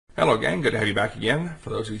Hello gang, good to have you back again.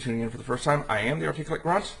 For those of you tuning in for the first time, I am the Articulate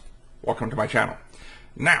Grunt. Welcome to my channel.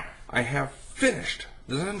 Now, I have finished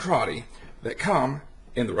the Zentraedi that come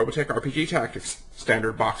in the Robottech RPG Tactics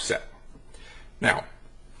standard box set. Now,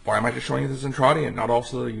 why am I just showing you the Zentraedi and not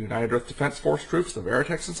also the United Earth Defense Force troops, the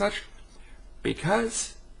Veritechs and such?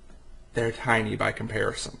 Because they're tiny by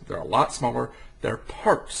comparison. They're a lot smaller. Their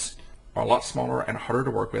parts are a lot smaller and harder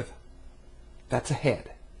to work with. That's a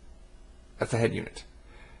head. That's a head unit.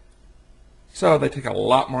 So they take a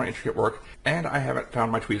lot more intricate work, and I haven't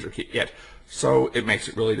found my tweezer kit yet, so it makes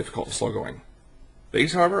it really difficult to slow going.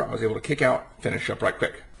 These, however, I was able to kick out, finish up right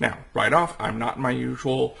quick. Now, right off, I'm not in my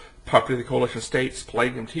usual Puppet of the Coalition States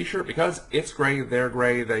Palladium t-shirt because it's gray, they're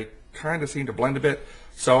gray, they kind of seem to blend a bit,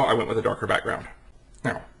 so I went with a darker background.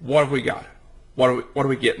 Now, what have we got? What do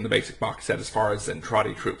we get in the basic box set as far as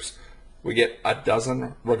Zentraedi troops? We get a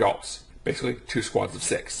dozen Regaults, basically 2 squads of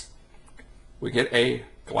 6. We get a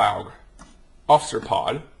Glaug Officer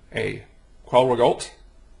Pod, a Quell Regault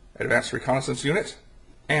Advanced Reconnaissance Unit,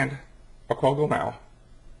 and a Quell Now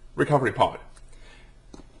Recovery Pod.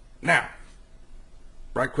 Now,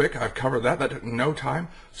 right quick, I've covered that. That took no time,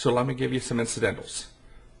 so let me give you some incidentals.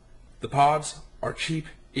 The pods are cheap,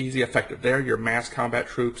 easy, effective. They're your mass combat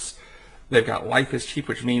troops. They've got life is cheap,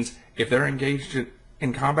 which means if they're engaged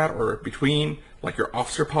in combat or between, like your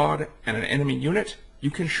officer pod and an enemy unit,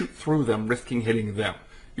 you can shoot through them, risking hitting them.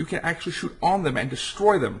 You can actually shoot on them and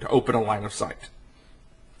destroy them to open a line of sight.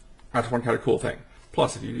 That's one kind of cool thing.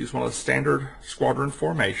 Plus, if you use one of the standard squadron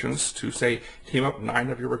formations to, say, team up 9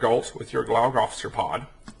 of your Regaults with your Glaug Officer Pod,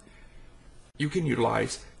 you can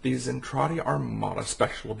utilize the Zentraedi Armada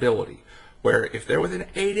special ability, where if they're within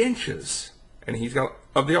 8 inches and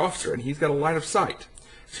of the officer and he's got a line of sight,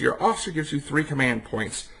 so your officer gives you 3 command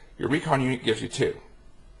points, your recon unit gives you 2.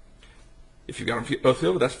 If you've got them both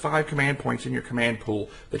filled, that's 5 command points in your command pool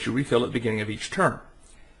that you refill at the beginning of each turn.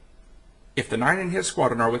 If the 9 in his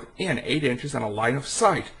squadron are within 8 inches and a line of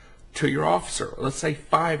sight to your officer, let's say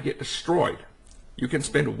 5 get destroyed, you can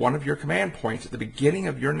spend 1 of your command points at the beginning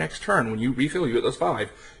of your next turn. When you refill you at those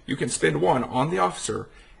 5, you can spend 1 on the officer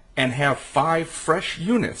and have 5 fresh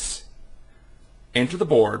units into the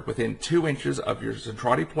board within 2 inches of your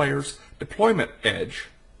Zentraedi player's deployment edge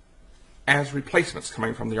as replacements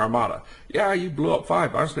coming from the Armada. Yeah, you blew up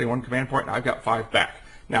 5, but I'm spending 1 command point and I've got 5 back.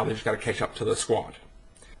 Now they just got to catch up to the squad.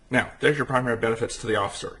 Now, there's your primary benefits to the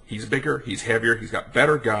officer. He's bigger, he's heavier, he's got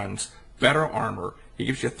better guns, better armor. He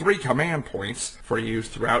gives you 3 command points for use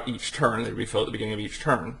throughout each turn. They refill at the beginning of each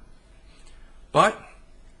turn. But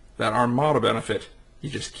that Armada benefit,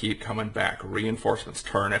 you just keep coming back. Reinforcements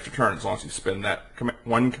turn after turn as long as you spend that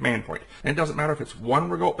 1 command point. And it doesn't matter if it's 1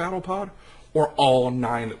 Regault battle pod or all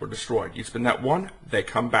 9 that were destroyed. You spend that 1, they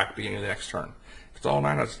come back beginning of the next turn. If it's all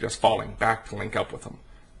 9, it's just falling back to link up with them.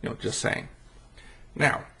 Just saying.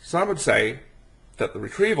 Now, some would say that the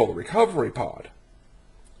recovery pod,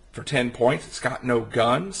 for 10 points, it's got no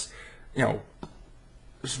guns,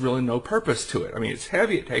 there's really no purpose to it. I mean, it's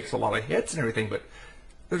heavy, it takes a lot of hits and everything, but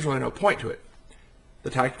there's really no point to it. The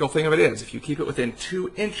tactical thing of it is, if you keep it within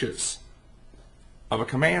 2 inches of a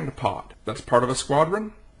command pod that's part of a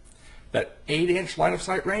squadron, that 8-inch line of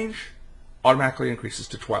sight range automatically increases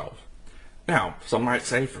to 12. Now, some might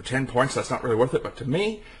say for 10 points that's not really worth it, but to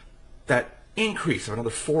me, that increase of another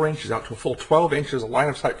 4 inches out to a full 12 inches of line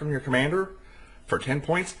of sight from your commander for 10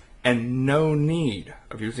 points and no need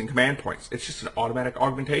of using command points. It's just an automatic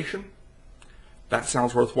augmentation. That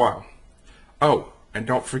sounds worthwhile. Oh, and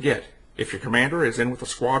don't forget, if your commander is in with a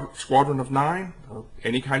squadron of 9, or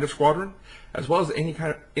any kind of squadron, as well as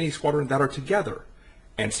any squadron that are together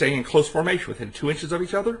and staying in close formation within 2 inches of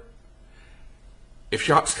each other, if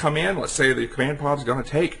shots come in, let's say the command pod is going to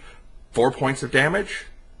take 4 points of damage,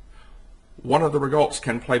 one of the Regaults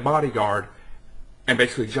can play bodyguard and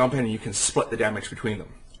basically jump in and you can split the damage between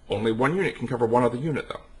them. Only 1 unit can cover 1 other unit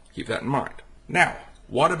though. Keep that in mind. Now,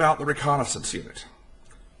 what about the reconnaissance unit?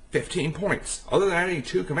 15 points. Other than adding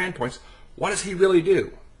 2 command points, what does he really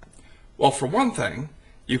do? Well, for one thing,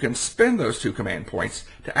 you can spend those 2 command points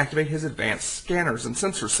to activate his advanced scanners and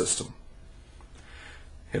sensor system.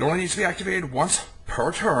 It only needs to be activated once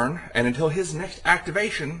per turn, and until his next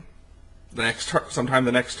activation, sometime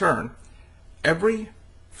the next turn, every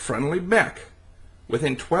friendly mech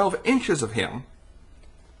within 12 inches of him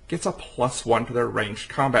gets a +1 to their ranged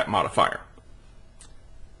combat modifier.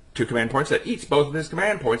 2 command points that eats both of his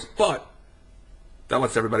command points, but that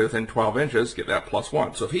lets everybody within 12 inches get that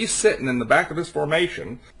 +1. So if he's sitting in the back of his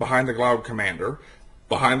formation, behind the Glaug commander,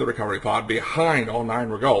 behind the recovery pod, behind all 9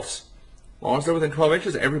 Regaults, as long as they're within 12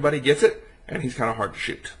 inches, everybody gets it, and he's kind of hard to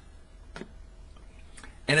shoot.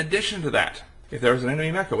 In addition to that, if there's an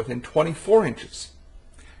enemy mecha within 24 inches,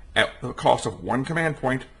 at the cost of 1 command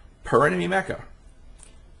point per enemy mecha,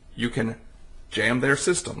 you can jam their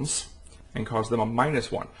systems and cause them a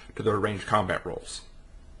 -1 to their ranged combat rolls.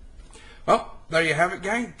 Well, there you have it,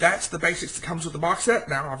 gang. That's the basics that comes with the box set.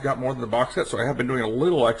 Now I've got more than the box set, so I have been doing a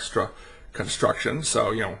little extra construction.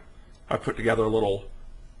 So, I put together a little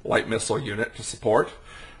light missile unit to support,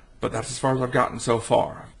 but that's as far as I've gotten so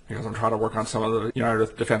far, because I'm trying to work on some of the United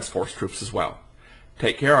Earth Defense Force troops as well.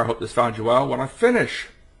 Take care. I hope this found you well. When I finish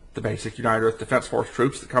the basic United Earth Defense Force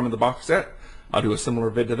troops that come in the box set, I'll do a similar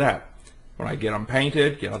vid to that. When I get them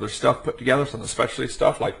painted, get other stuff put together, some specialty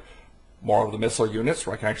stuff like more of the missile units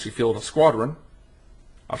where I can actually field a squadron,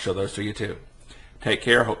 I'll show those to you too. Take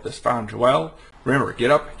care. Hope this found you well. Remember,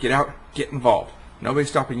 get up, get out, get involved. Nobody's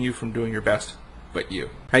stopping you from doing your best but you.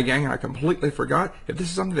 Hey gang, I completely forgot. If this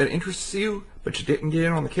is something that interests you, but you didn't get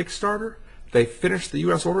in on the Kickstarter, they finished the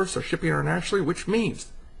U.S. orders, so shipping internationally, which means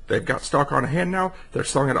they've got stock on hand now. They're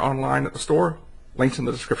selling it online at the store. Links in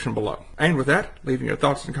the description below. And with that, leaving your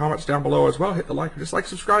thoughts and comments down below as well. Hit the like or dislike,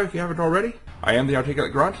 subscribe if you haven't already. I am the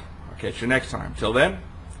Articulate Grunt. I'll catch you next time. Till then,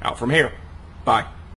 out from here. Bye.